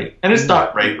that, right? And it's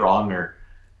not right, wrong, or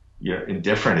you're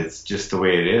indifferent. It's just the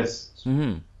way it is.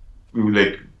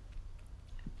 Like,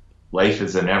 life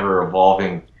is an ever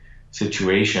evolving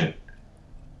situation.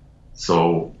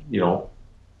 So, you know,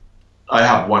 I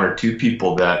have one or two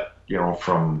people that, you know,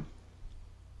 from,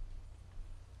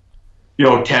 you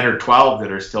know, 10 or 12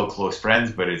 that are still close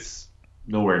friends, but it's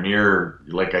nowhere near,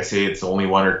 like I say, it's only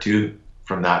one or two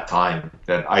from that time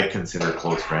that I consider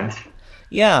close friends.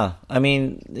 Yeah, I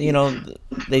mean, you know,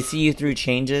 they see you through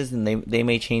changes, and they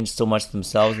may change so much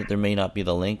themselves that there may not be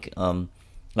the link.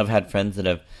 I've had friends that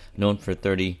I've known for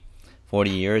 30, 40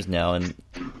 years now, and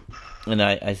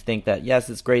I think that, yes,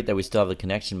 it's great that we still have the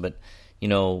connection, but, you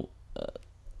know,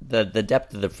 the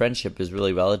depth of the friendship is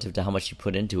really relative to how much you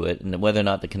put into it and whether or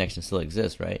not the connection still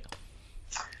exists, right?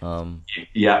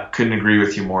 Yeah, couldn't agree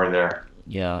with you more there.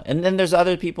 Yeah, and then there's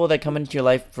other people that come into your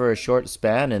life for a short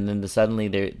span, and then suddenly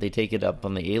they take it up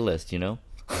on the A list, you know?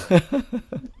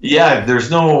 Yeah, there's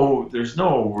no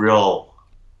real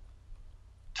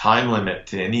time limit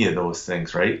to any of those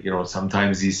things, right? You know,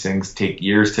 sometimes these things take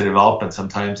years to develop, and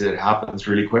sometimes it happens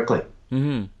really quickly.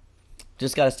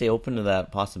 Just got to stay open to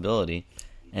that possibility,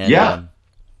 and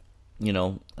you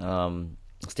know,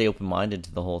 stay open-minded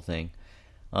to the whole thing.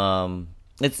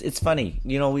 It's funny,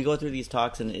 you know, we go through these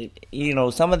talks, and you know,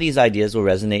 some of these ideas will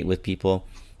resonate with people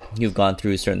who've gone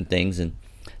through certain things, and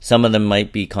some of them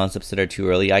might be concepts that are too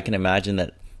early. I can imagine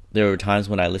that there were times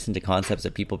when I listened to concepts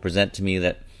that people present to me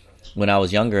that when I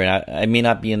was younger, and I may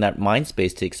not be in that mind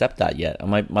space to accept that yet.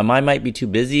 My mind might be too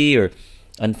busy or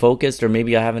unfocused, or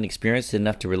maybe I haven't experienced it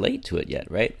enough to relate to it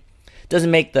yet, right? Doesn't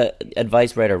make the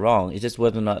advice right or wrong. It's just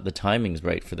whether or not the timing's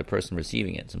right for the person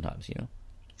receiving it sometimes, you know?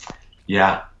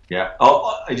 Yeah.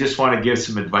 I just want to give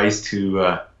some advice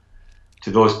to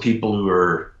those people who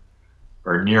are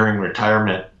nearing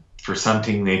retirement for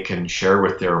something they can share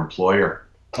with their employer.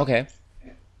 Okay.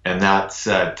 And that's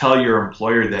tell your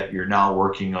employer that you're now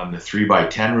working on the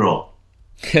 3x10 rule.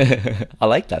 I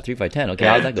like that, 3x10. Okay,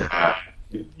 how's that go?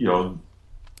 You know,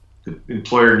 the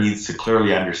employer needs to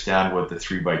clearly understand what the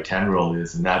 3x10 rule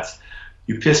is, and that's,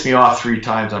 you piss me off 3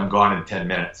 times, I'm gone in 10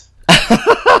 minutes.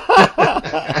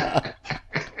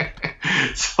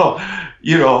 So,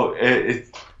 you know, as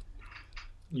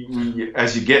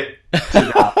you get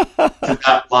to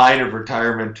that line of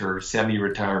retirement or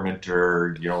semi-retirement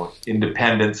or, you know,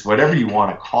 independence, whatever you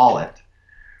want to call it,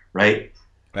 right?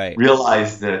 Right.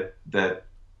 Realize that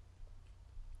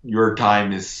your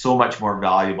time is so much more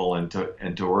valuable, and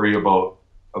to worry about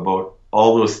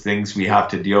all those things we have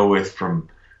to deal with from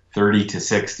 30 to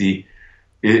 60,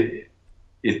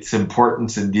 its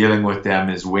importance in dealing with them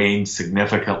is weighing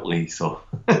significantly. So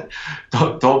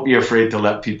don't be afraid to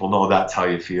let people know that's how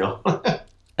you feel.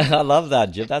 I love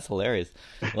that, Jim. That's hilarious.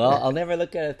 Well, I'll never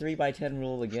look at a 3x10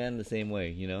 rule again the same way,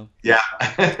 you know? Yeah.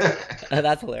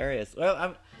 That's hilarious.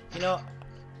 Well,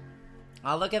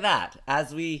 I'll look at that.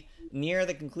 As we near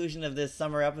the conclusion of this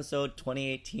summer episode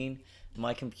 2018,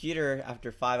 my computer,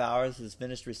 after 5 hours, is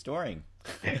finished restoring.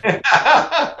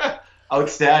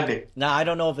 Outstanding. Now, I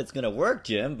don't know if it's going to work,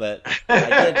 Jim, but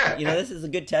I did. You know, this is a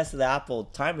good test of the Apple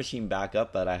Time Machine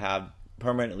backup that I have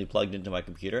permanently plugged into my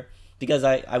computer, because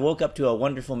I woke up to a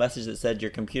wonderful message that said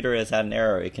your computer has had an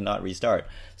error, it cannot restart.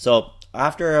 So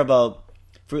after about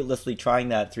fruitlessly trying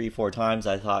that 3-4 times,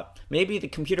 I thought maybe the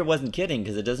computer wasn't kidding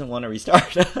because it doesn't want to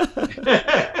restart.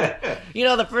 You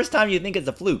know, the first time you think it's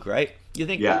a fluke, right? You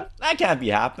think, that can't be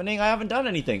happening, I haven't done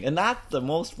anything. And that's the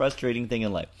most frustrating thing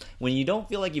in life, when you don't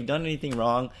feel like you've done anything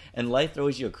wrong and life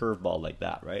throws you a curveball like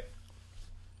that, right?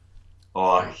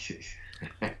 Oh,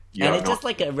 and it's just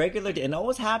like a regular day. And it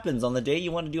always happens on the day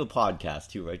you want to do a podcast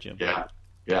too, right, Jim? Yeah.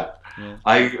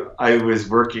 I was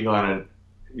working on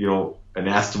an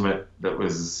estimate that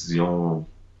was,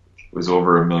 was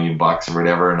over $1 million or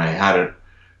whatever, and I had it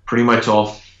pretty much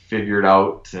all figured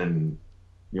out, and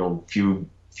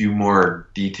few more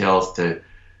details to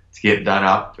get done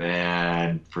up,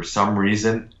 and for some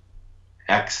reason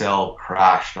Excel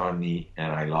crashed on me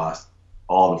and I lost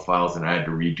all the files, and I had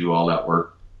to redo all that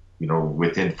work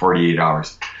within 48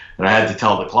 hours. And I had to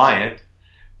tell the client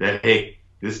that, hey,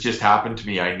 this just happened to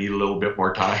me, I need a little bit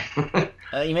more time.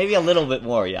 Maybe a little bit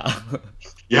more, yeah.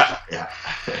 Yeah.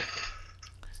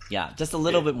 Yeah, just a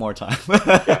little bit more time.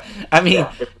 I mean,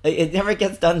 it never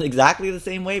gets done exactly the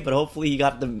same way, but hopefully you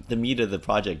got the meat of the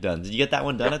project done. Did you get that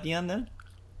one done at the end then?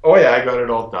 Oh yeah, I got it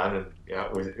all done, and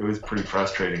it was pretty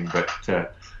frustrating. But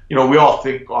we all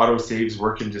think autosave's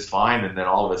working just fine, and then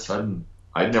all of a sudden,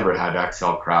 I'd never had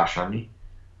Excel crash on me.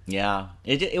 Yeah,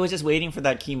 it was just waiting for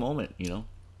that key moment, Yeah,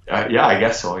 I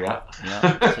guess so. Yeah.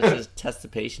 Yeah, it's just a test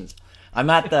of patience. I'm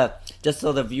at just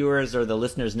so the viewers or the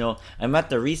listeners know, I'm at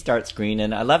the restart screen,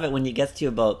 and I love it when it gets to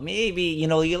about maybe, you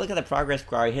look at the progress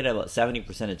bar, I hit about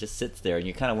 70%, it just sits there, and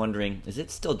you're kind of wondering, is it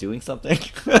still doing something?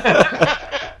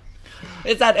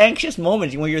 It's that anxious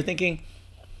moment where you're thinking,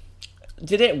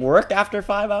 did it work after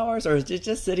 5 hours, or is it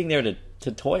just sitting there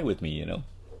to toy with me,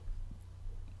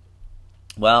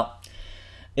 Well,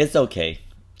 it's okay.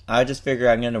 I just figure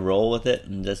I'm going to roll with it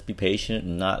and just be patient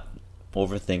and not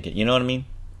overthink it. You know what I mean?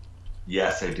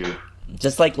 Yes, I do.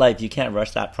 Just like life, you can't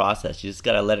rush that process. You just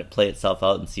got to let it play itself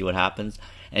out and see what happens.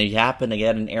 And if you happen to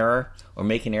get an error or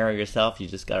make an error yourself, you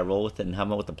just got to roll with it and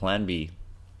come up with a plan B.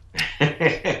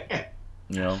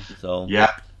 So. Yeah,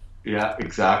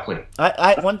 exactly.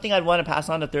 One thing I'd want to pass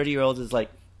on to 30-year-olds is, like,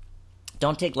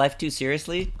 don't take life too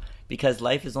seriously, because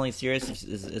life is only as serious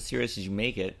as you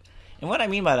make it. And what I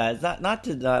mean by that is not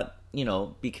to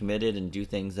be committed and do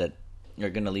things that are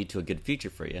going to lead to a good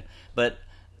future for you, but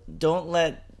don't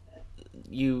let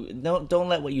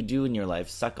what you do in your life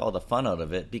suck all the fun out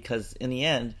of it, because in the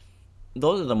end,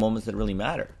 those are the moments that really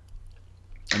matter.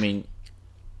 I mean,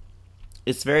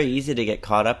 it's very easy to get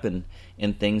caught up in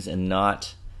things and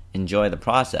not enjoy the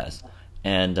process,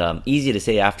 and easy to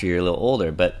say after you're a little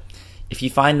older, but if you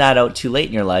find that out too late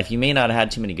in your life, you may not have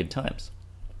had too many good times.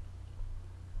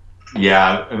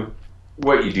 Yeah,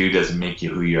 what you do doesn't make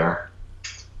you who you are.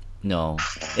 No,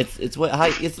 it's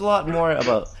a lot more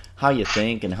about how you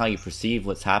think and how you perceive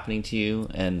what's happening to you,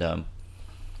 and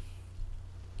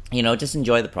just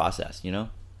enjoy the process. And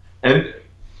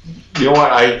you know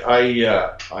what?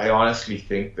 I honestly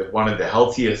think that one of the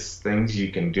healthiest things you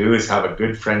can do is have a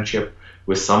good friendship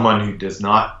with someone who does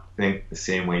not think the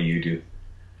same way you do.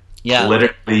 Yeah.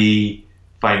 Politically,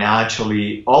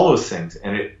 financially, all those things,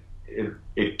 and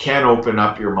it can open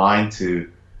up your mind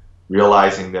to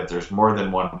realizing that there's more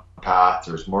than one path,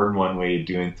 there's more than one way of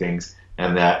doing things,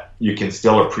 and that you can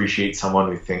still appreciate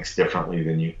someone who thinks differently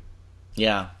than you.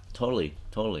 Yeah, totally.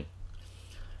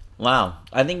 Wow.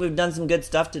 I think we've done some good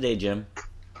stuff today, Jim.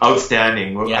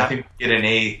 Outstanding. Yeah. I think we get an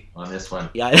A on this one.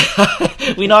 Yeah,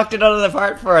 we knocked it out of the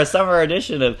park for our summer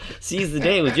edition of Seize the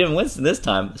Day with Jim Winston this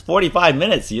time. It's 45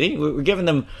 minutes. You think we're giving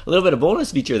them a little bit of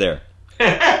bonus feature there.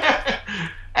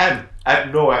 And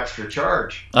at no extra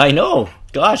charge. I know.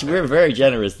 Gosh, we're very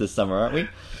generous this summer, aren't we?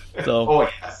 So Oh,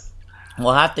 yes.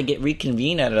 we'll have to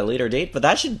reconvene at a later date, but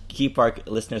that should keep our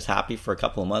listeners happy for a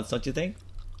couple of months, don't you think?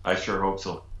 I sure hope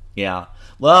so. Yeah.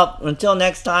 Well, until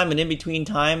next time and in between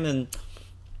time, and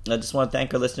I just want to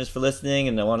thank our listeners for listening,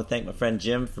 and I want to thank my friend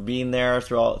Jim for being there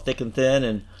through all thick and thin,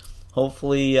 and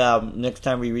hopefully next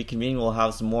time we reconvene we'll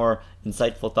have some more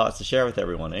insightful thoughts to share with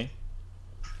everyone, eh?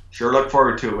 Sure look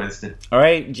forward to it, Winston. All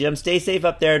right, Jim, stay safe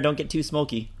up there. Don't get too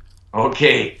smoky.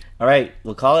 Okay. All right,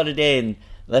 we'll call it a day, and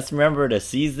let's remember to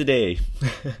seize the day.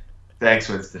 Thanks,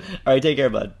 Winston. All right, take care,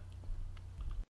 bud.